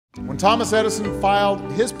When Thomas Edison filed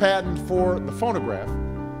his patent for the phonograph,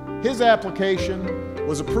 his application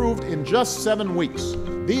was approved in just 7 weeks.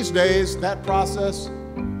 These days, that process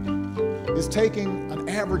is taking an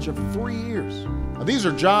average of 3 years. Now, these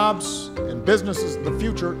are jobs and businesses of the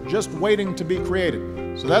future just waiting to be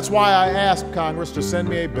created. So that's why I asked Congress to send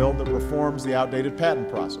me a bill that reforms the outdated patent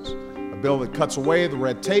process, a bill that cuts away the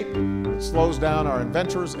red tape, that slows down our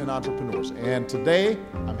inventors and entrepreneurs. And today,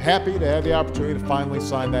 I'm happy to have the opportunity to finally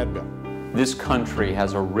sign that bill. This country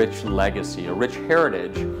has a rich legacy, a rich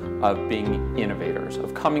heritage of being innovators,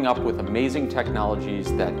 of coming up with amazing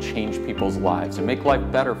technologies that change people's lives and make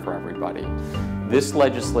life better for everybody. This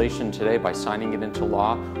legislation today, by signing it into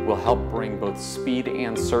law, will help bring both speed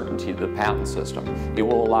and certainty to the patent system. It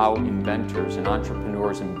will allow inventors and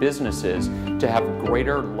entrepreneurs and businesses to have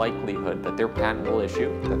greater likelihood that their patent will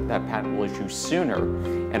issue, that patent will issue sooner,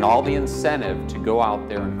 and all the incentive to go out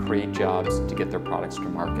there and create jobs to get their products to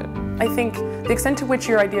market. I think the extent to which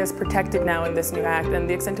your idea is protected now in this new act and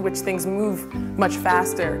the extent to which things move much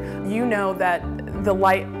faster, you know that the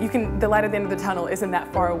light at the end of the tunnel isn't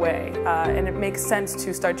that far away, and it makes sense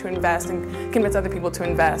to start to invest and convince other people to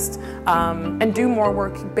invest and do more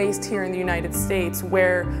work based here in the United States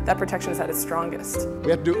where that protection is at its strongest.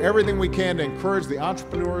 We have to do everything we can to encourage the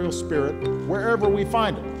entrepreneurial spirit wherever we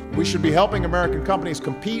find it. We should be helping American companies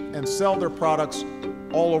compete and sell their products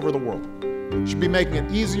all over the world. We should be making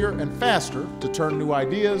it easier and faster to turn new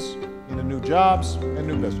ideas into new jobs and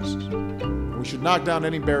new businesses. We should knock down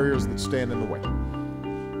any barriers that stand in the way.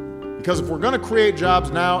 Because if we're going to create jobs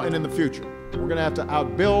now and in the future, we're going to have to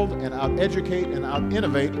outbuild and out-educate and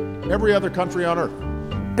out-innovate every other country on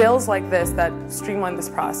earth. Bills like this that streamline this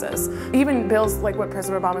process, even bills like what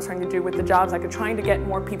President Obama is trying to do with the Jobs Act, trying to get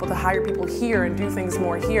more people to hire people here and do things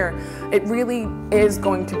more here, it really is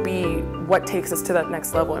going to be what takes us to that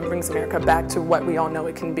next level and brings America back to what we all know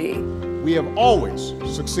it can be. We have always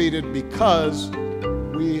succeeded because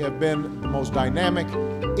we have been the most dynamic,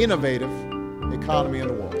 innovative economy in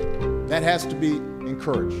the world. That has to be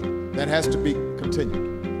encouraged. That has to be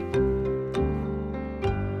continued.